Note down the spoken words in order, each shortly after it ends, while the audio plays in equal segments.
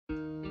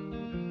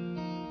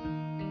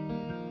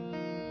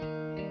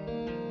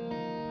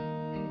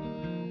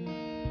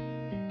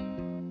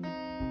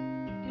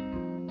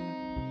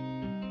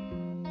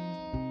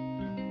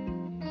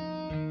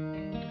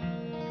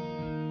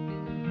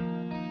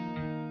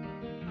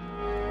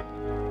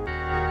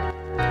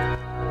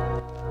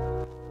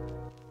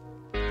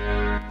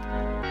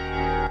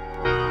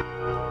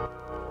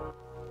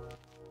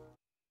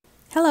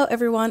Hello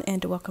everyone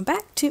and welcome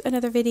back to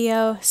another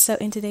video. So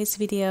in today's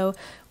video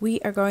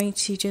we are going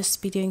to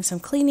just be doing some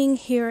cleaning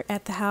here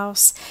at the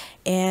house,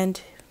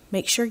 and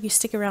make sure you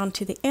stick around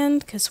to the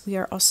end because we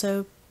are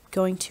also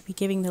going to be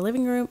giving the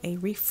living room a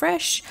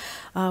refresh.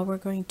 We're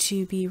going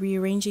to be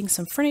rearranging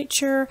some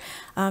furniture,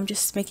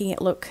 just making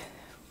it look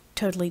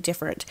totally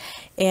different,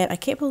 and I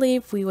can't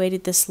believe we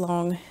waited this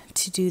long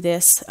to do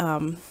this,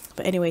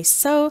 but anyway,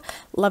 so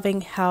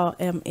loving how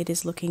it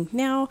is looking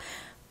now.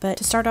 But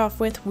to start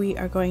off with, we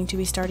are going to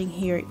be starting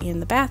here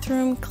in the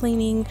bathroom,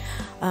 cleaning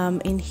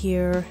in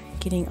here,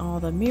 getting all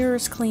the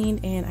mirrors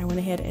cleaned, and I went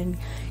ahead and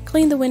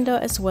cleaned the window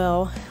as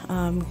well,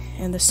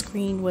 and the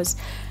screen was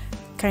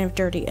kind of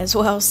dirty as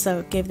well,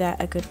 so give that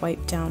a good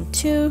wipe down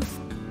too.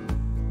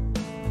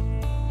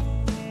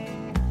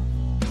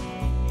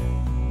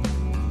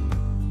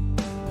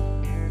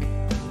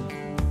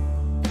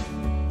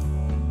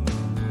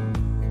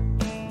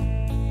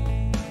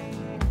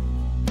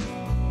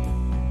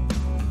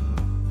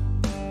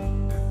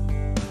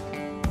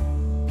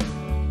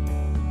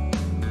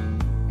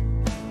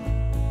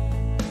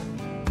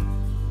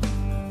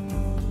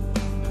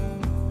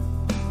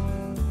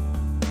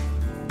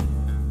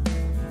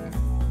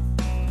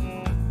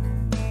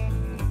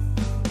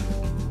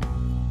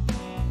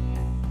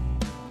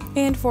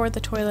 And for the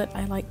toilet,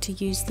 I like to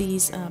use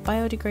these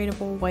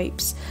biodegradable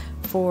wipes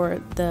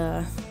for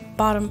the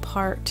bottom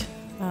part,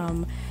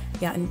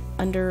 yeah, and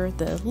under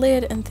the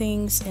lid and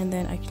things, and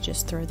then I can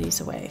just throw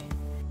these away.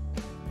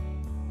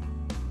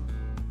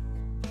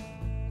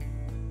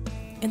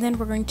 And then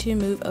we're going to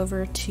move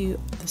over to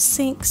the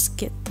sinks,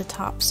 get the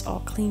tops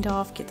all cleaned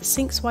off, get the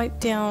sinks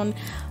wiped down,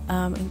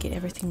 and get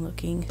everything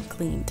looking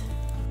cleaned.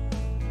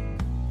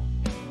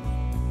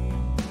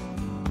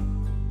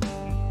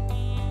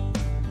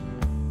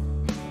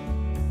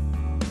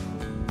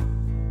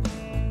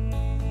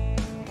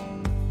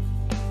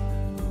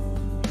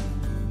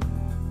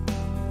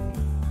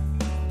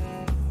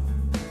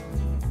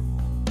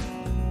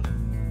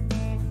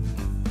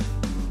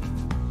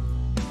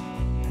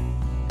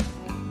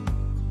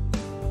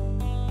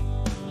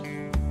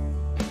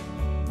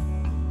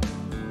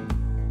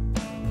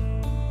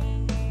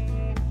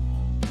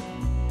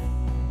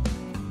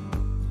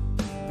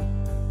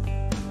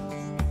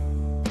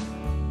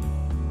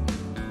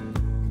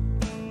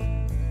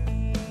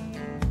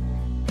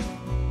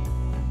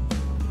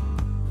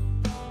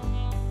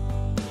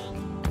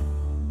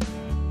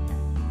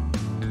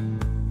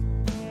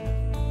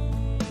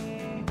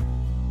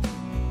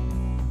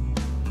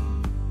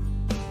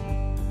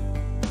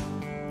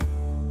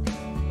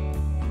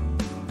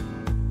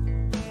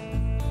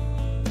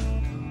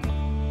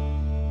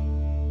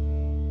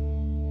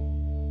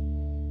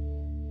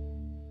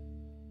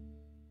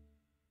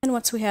 And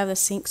once we have the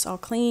sinks all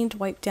cleaned,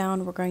 wiped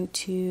down, we're going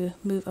to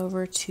move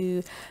over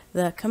to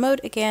the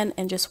commode again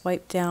and just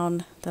wipe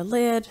down the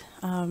lid,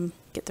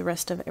 get the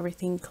rest of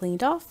everything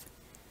cleaned off.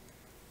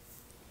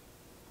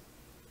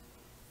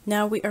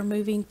 Now we are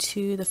moving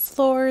to the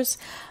floors.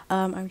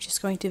 I'm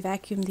just going to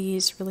vacuum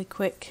these really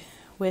quick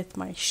with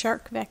my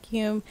Shark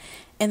vacuum,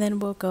 and then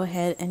we'll go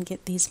ahead and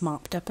get these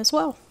mopped up as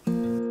well.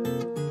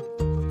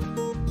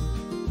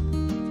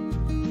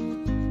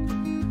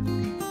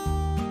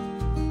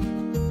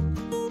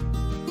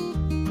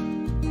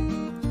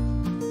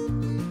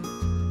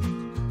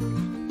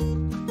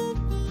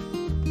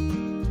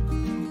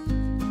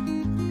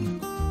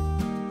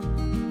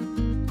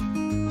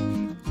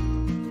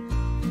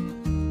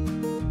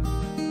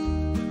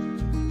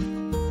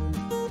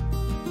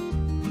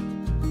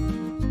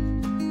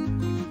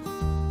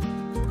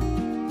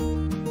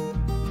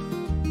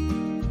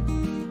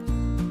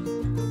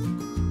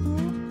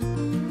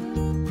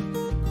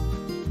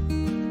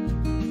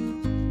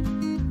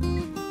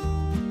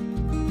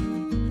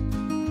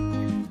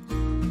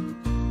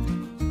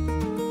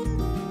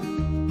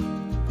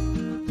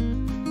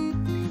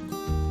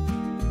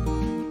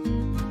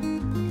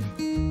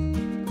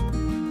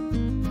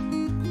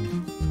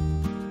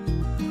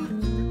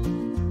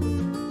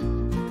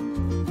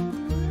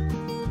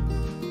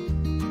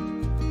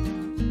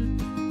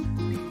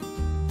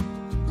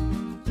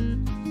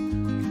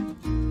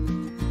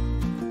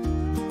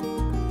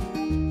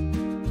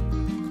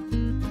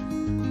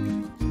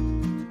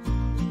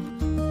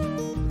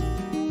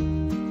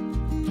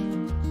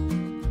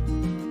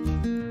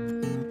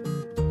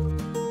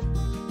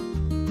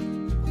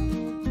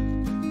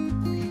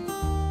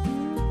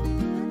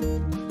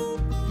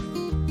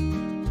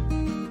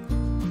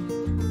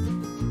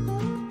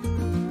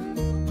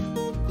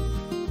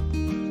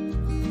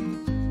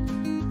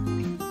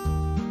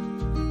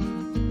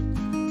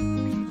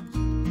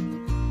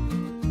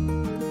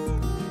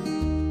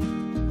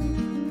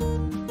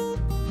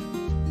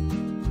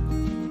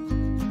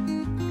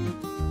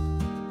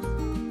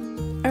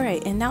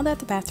 Alright, and now that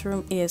the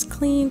bathroom is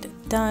cleaned,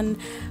 done,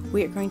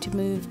 we are going to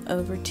move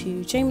over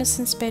to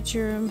Jameson's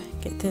bedroom,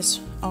 get this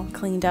all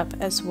cleaned up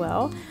as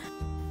well.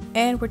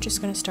 And we're just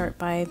going to start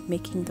by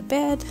making the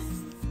bed.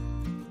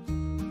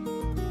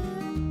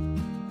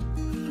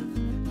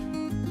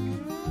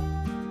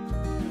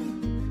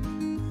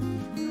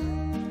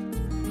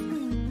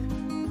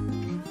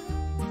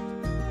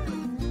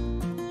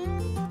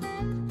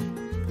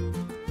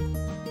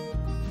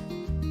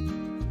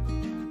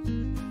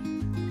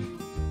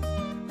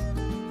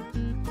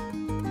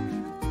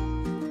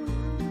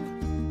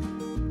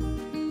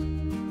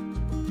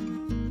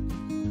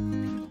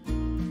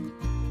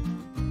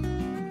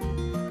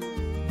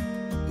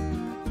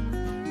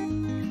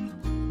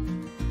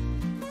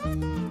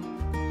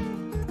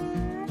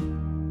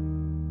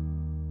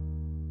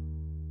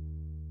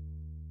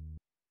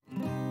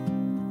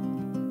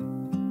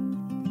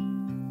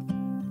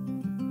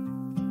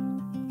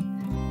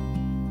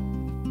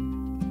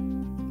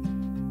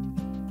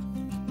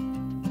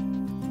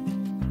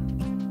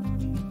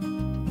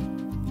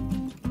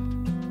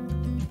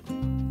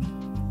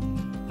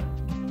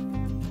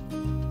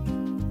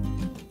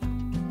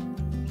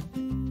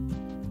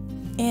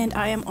 And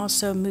I am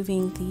also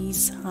moving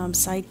these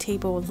side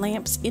table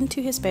lamps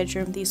into his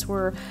bedroom. These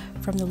were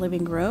from the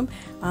living room.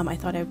 I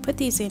thought I would put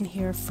these in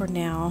here for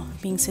now,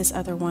 being his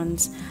other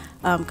ones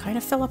kind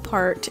of fell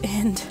apart,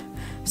 and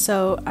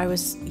so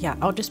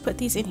I'll just put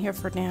these in here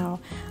for now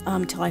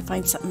until I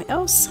find something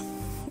else,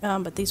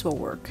 but these will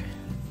work.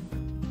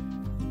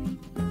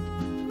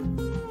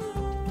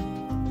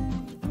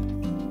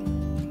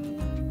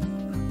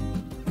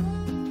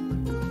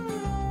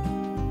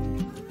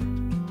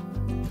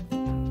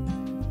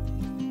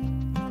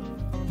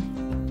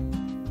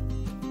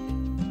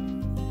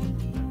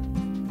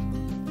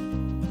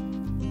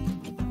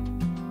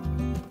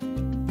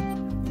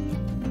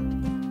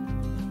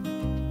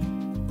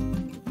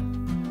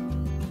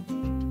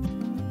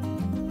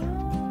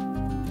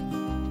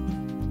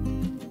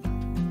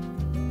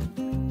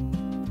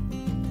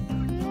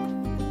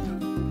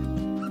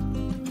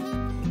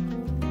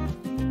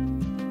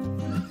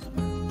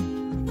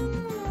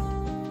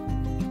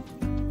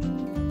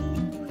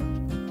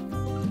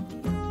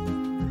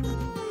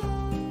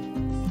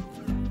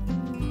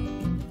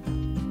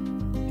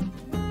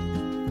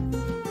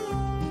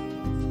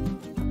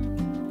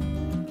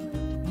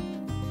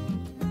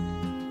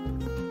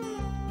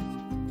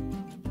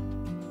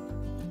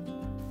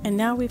 And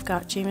now we've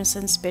got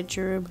Jameson's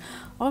bedroom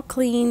all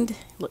cleaned.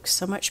 Looks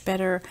so much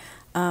better.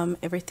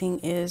 Everything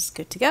is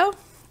good to go.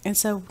 And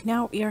so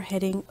now we are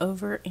heading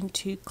over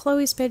into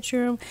Chloe's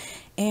bedroom,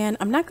 and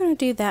I'm not going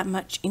to do that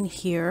much in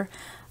here.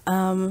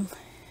 And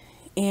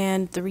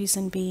the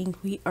reason being,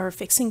 we are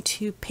fixing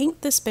to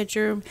paint this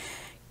bedroom,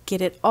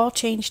 get it all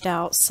changed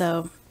out.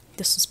 So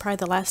this is probably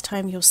the last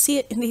time you'll see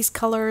it in these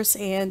colors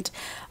and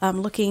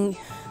looking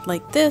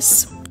like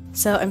this.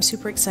 So I'm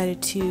super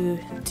excited to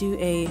do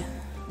a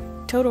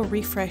total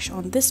refresh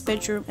on this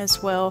bedroom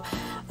as well.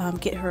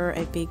 Get her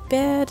a big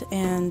bed,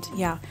 and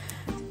yeah,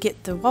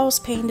 get the walls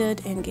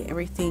painted and get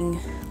everything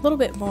a little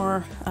bit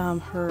more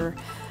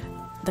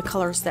the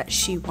colors that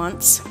she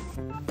wants.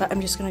 But I'm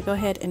just going to go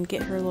ahead and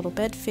get her little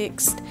bed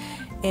fixed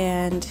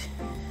and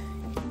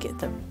get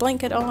the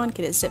blanket on,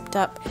 get it zipped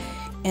up,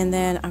 and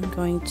then I'm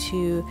going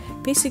to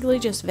basically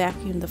just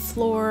vacuum the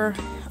floor,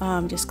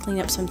 just clean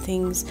up some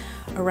things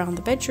around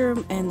the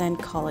bedroom, and then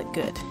call it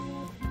good.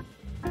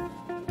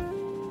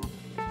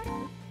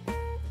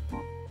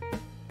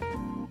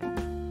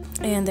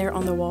 And there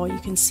on the wall you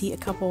can see a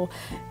couple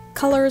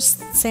colors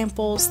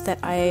samples that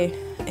I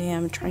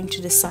am trying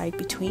to decide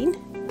between.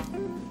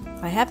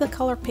 I have the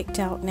color picked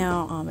out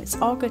now. It's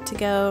all good to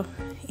go,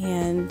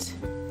 and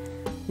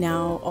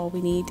now all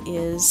we need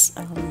is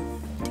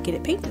to get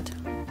it painted.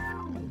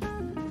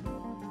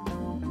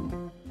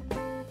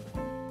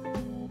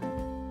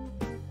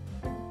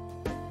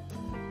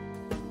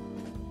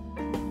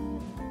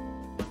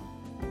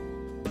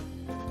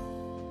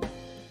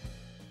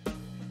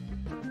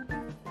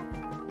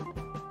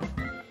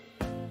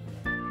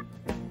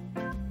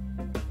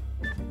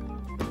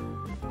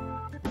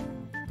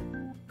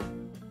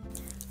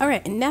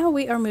 Alright, and now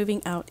we are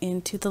moving out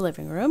into the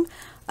living room.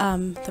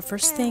 The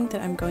first thing that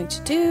I'm going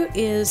to do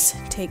is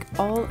take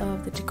all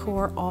of the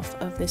decor off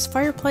of this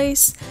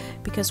fireplace,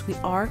 because we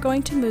are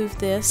going to move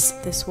this.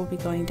 This will be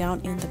going down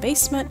in the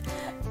basement.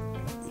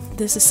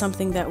 This is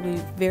something that we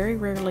very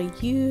rarely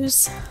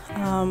use.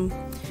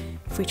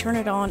 If we turn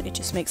it on, it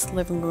just makes the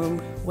living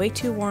room way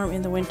too warm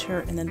in the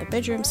winter, and then the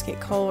bedrooms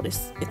get cold.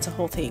 It's a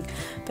whole thing.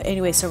 But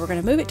anyway, so we're going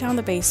to move it down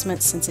the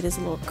basement since it is a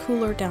little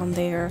cooler down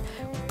there.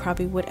 We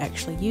probably would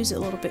actually use it a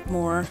little bit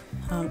more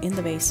in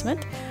the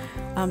basement.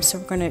 So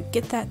we're going to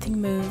get that thing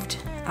moved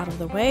out of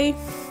the way,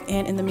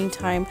 and in the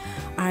meantime,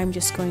 I'm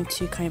just going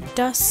to kind of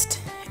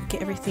dust,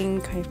 get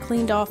everything kind of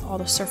cleaned off, all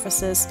the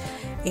surfaces,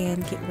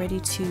 and get ready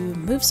to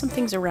move some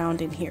things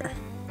around in here.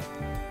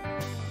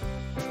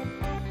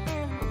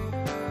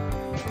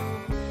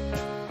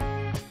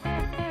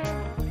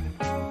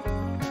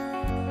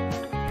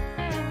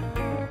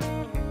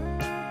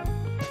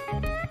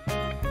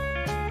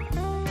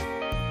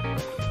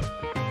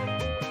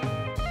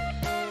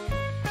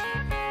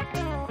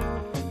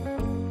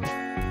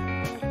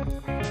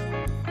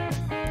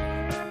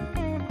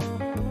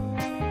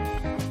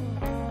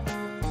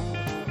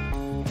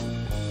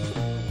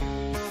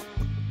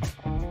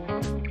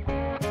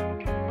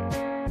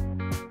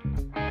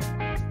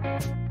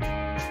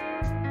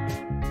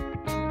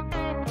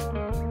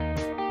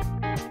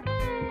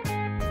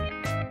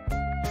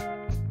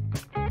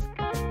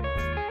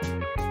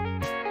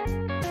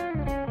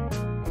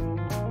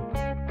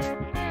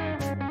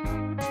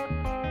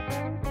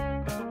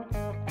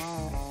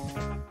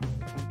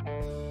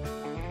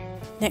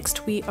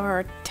 Next, we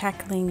are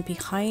tackling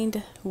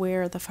behind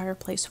where the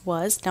fireplace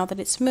was. Now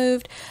that it's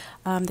moved,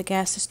 the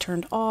gas is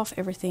turned off,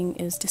 everything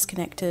is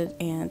disconnected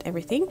and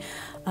everything.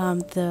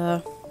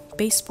 The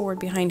baseboard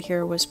behind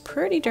here was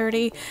pretty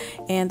dirty,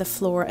 and the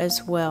floor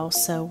as well,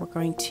 so we're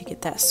going to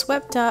get that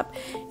swept up,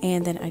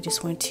 and then I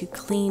just want to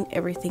clean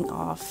everything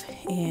off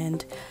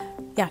and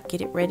yeah, get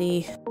it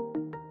ready.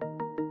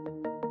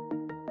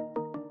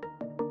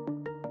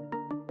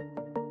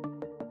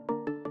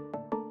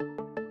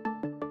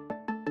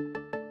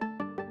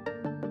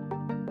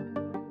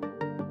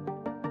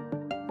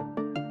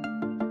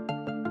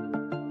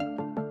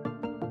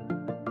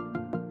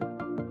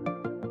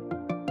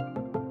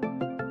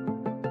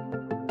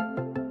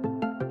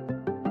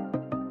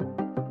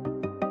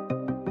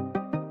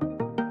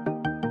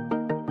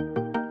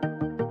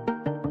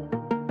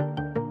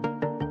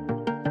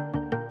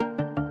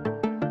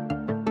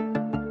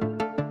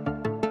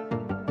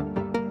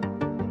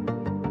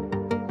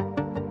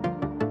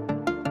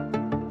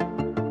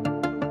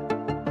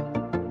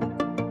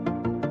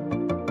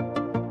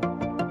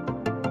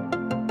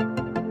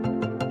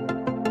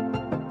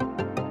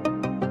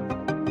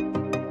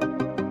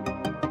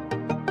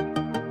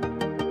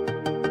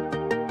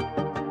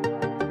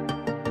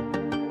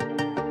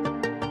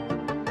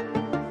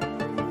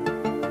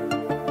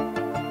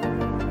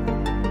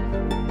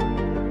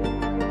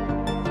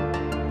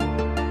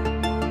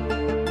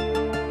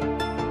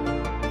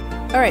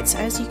 Alright, so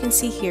as you can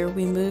see here,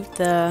 we moved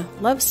the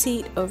love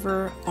seat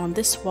over on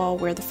this wall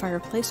where the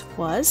fireplace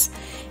was,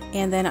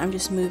 and then I'm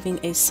just moving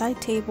a side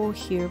table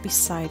here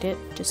beside it,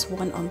 just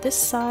one on this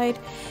side,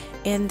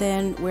 and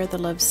then where the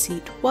love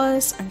seat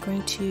was, I'm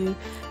going to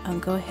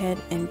go ahead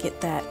and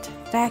get that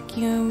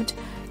vacuumed,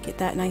 get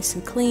that nice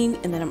and clean,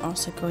 and then I'm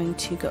also going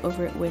to go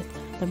over it with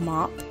the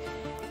mop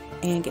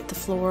and get the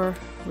floor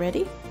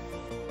ready.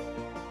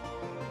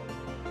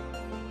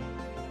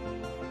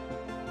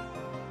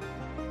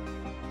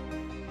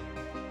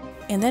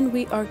 And then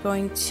we are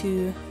going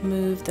to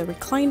move the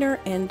recliner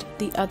and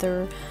the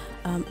other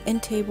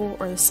end table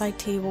or the side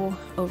table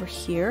over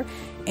here.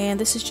 And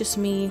this is just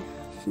me,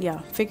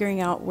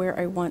 figuring out where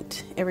I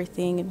want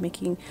everything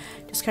and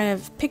just kind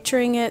of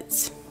picturing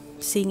it,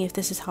 seeing if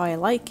this is how I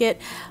like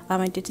it.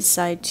 I did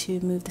decide to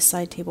move the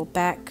side table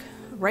back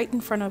right in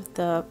front of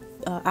the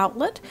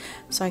outlet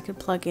so I could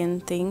plug in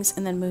things,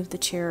 and then move the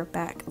chair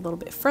back a little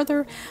bit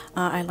further.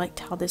 I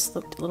liked how this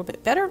looked a little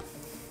bit better.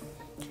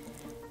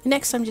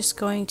 Next, I'm just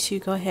going to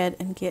go ahead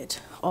and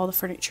get all the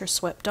furniture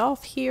swept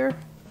off here.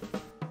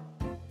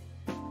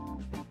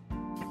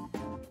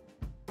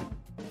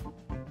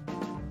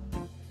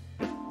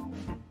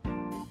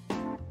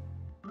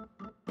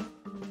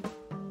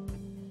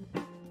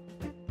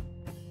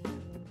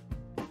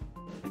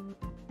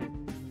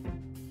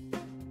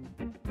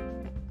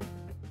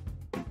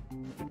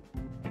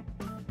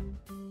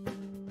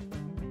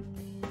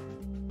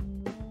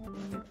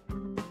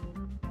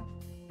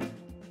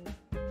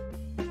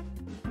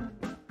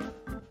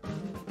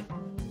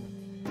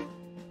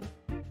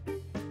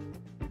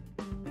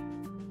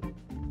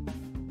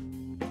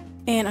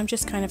 And I'm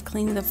just kind of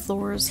cleaning the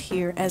floors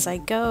here as I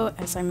go,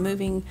 as I'm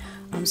moving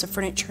some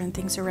furniture and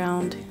things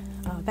around,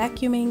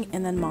 vacuuming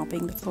and then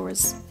mopping the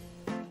floors.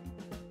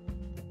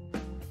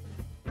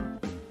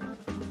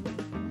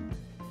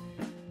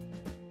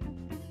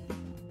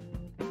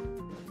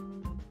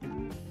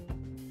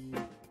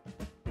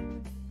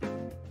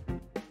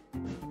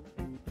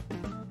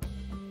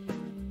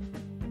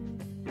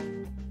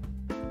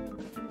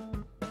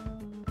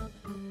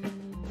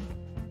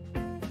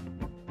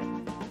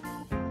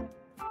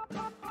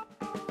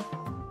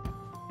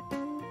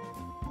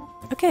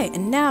 Okay,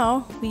 and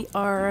now we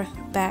are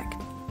back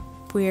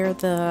where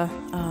the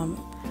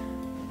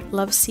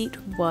love seat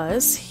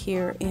was,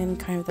 here in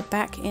kind of the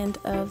back end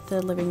of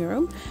the living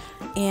room,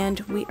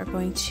 and we are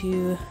going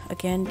to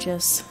again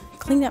just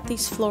clean up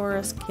these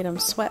floors, get them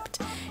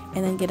swept,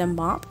 and then get them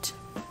mopped.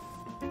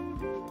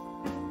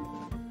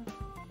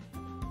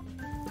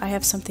 I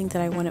have something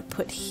that I want to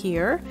put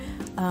here,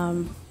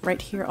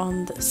 right here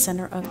on the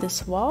center of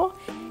this wall.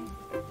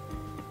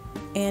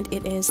 And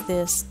it is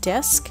this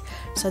desk.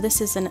 So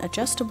this is an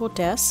adjustable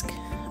desk.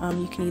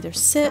 You can either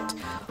sit,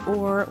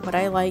 or what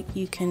I like,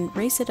 you can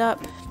raise it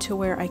up to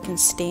where I can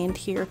stand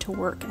here to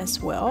work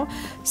as well.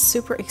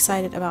 Super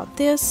excited about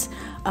this.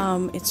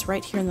 It's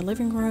right here in the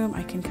living room.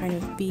 I can kind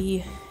of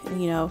be,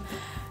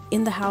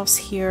 in the house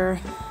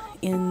here,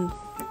 in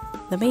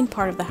the main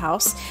part of the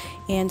house,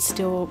 and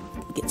still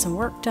get some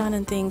work done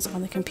and things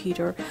on the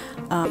computer.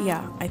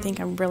 Yeah, I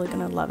think I'm really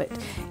gonna love it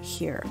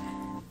here.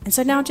 And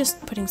so now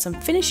just putting some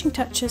finishing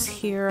touches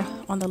here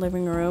on the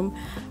living room.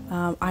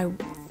 I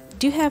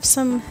do have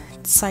some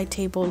side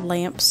table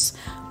lamps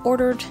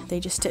ordered.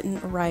 They just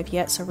didn't arrive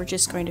yet, so we're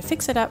just going to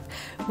fix it up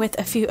with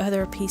a few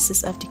other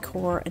pieces of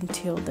decor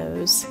until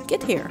those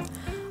get here.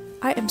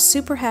 I am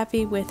super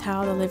happy with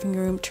how the living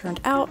room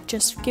turned out,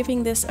 just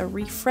giving this a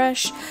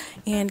refresh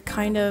and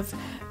kind of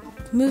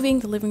moving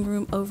the living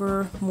room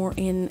over more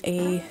in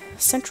a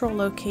central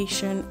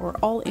location, or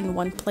all in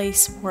one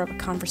place, more of a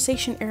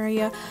conversation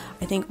area.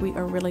 I think we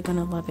are really going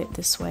to love it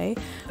this way.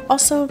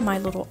 Also, my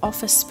little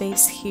office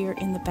space here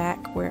in the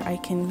back where I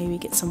can maybe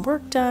get some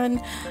work done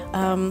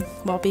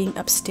while being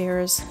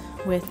upstairs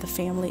with the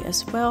family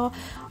as well.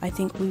 I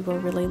think we will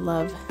really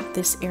love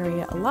this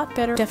area a lot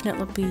better.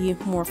 Definitely be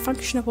more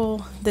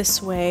functional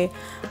this way.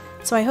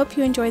 So I hope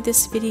you enjoyed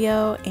this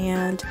video,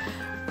 and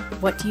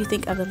what do you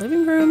think of the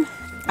living room?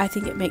 I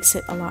think it makes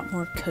it a lot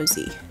more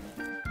cozy.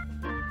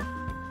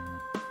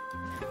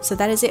 So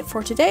that is it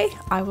for today.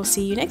 I will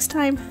see you next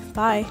time.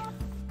 Bye.